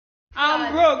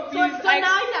I'm broke, please. So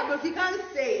now you're broke, you can't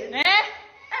say it. Eh?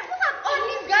 What are all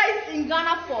these guys in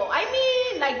Ghana for? I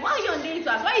mean, like, why are you on dating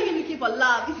to us? Why are you even looking for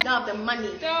love if you don't have the money?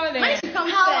 Tell them. Money should come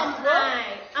first, bro.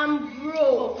 I'm broke.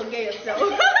 Oh, forget yourself.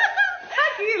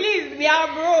 Please, we are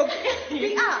broke.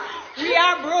 We are. We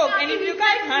are broke, and if you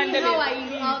can't handle how it, are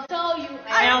you? I'll tell you.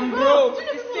 I am broke. You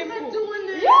know It's people simple. start doing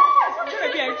this. Yes, it's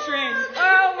gonna be a trend.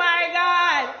 Oh my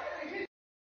God.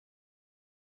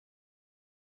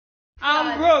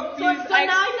 I'm broke, please. So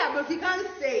now you're broke, you can't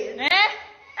say it. Eh?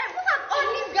 What are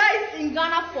all these guys in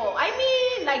Ghana for? I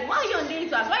mean, like, why are you on dating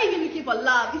to us? Why are you even looking for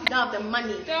love if you don't have the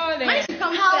money? Tell them. Money should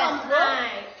come first, bro.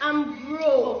 I'm broke.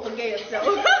 Oh, forget yourself.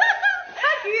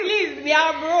 Please, we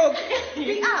are broke.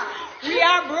 We are. We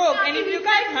are broke, and if you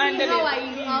can't handle how are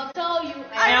it, you? I'll tell you.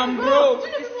 I am broke.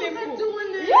 You know It's people simple. start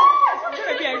doing this. Yes, it's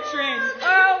gonna be a trend.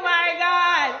 Oh my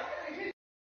God.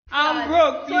 I'm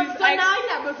broke, please. So now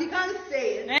you're broke, you can't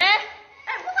say it. Eh?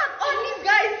 What are all these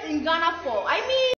guys in Ghana for?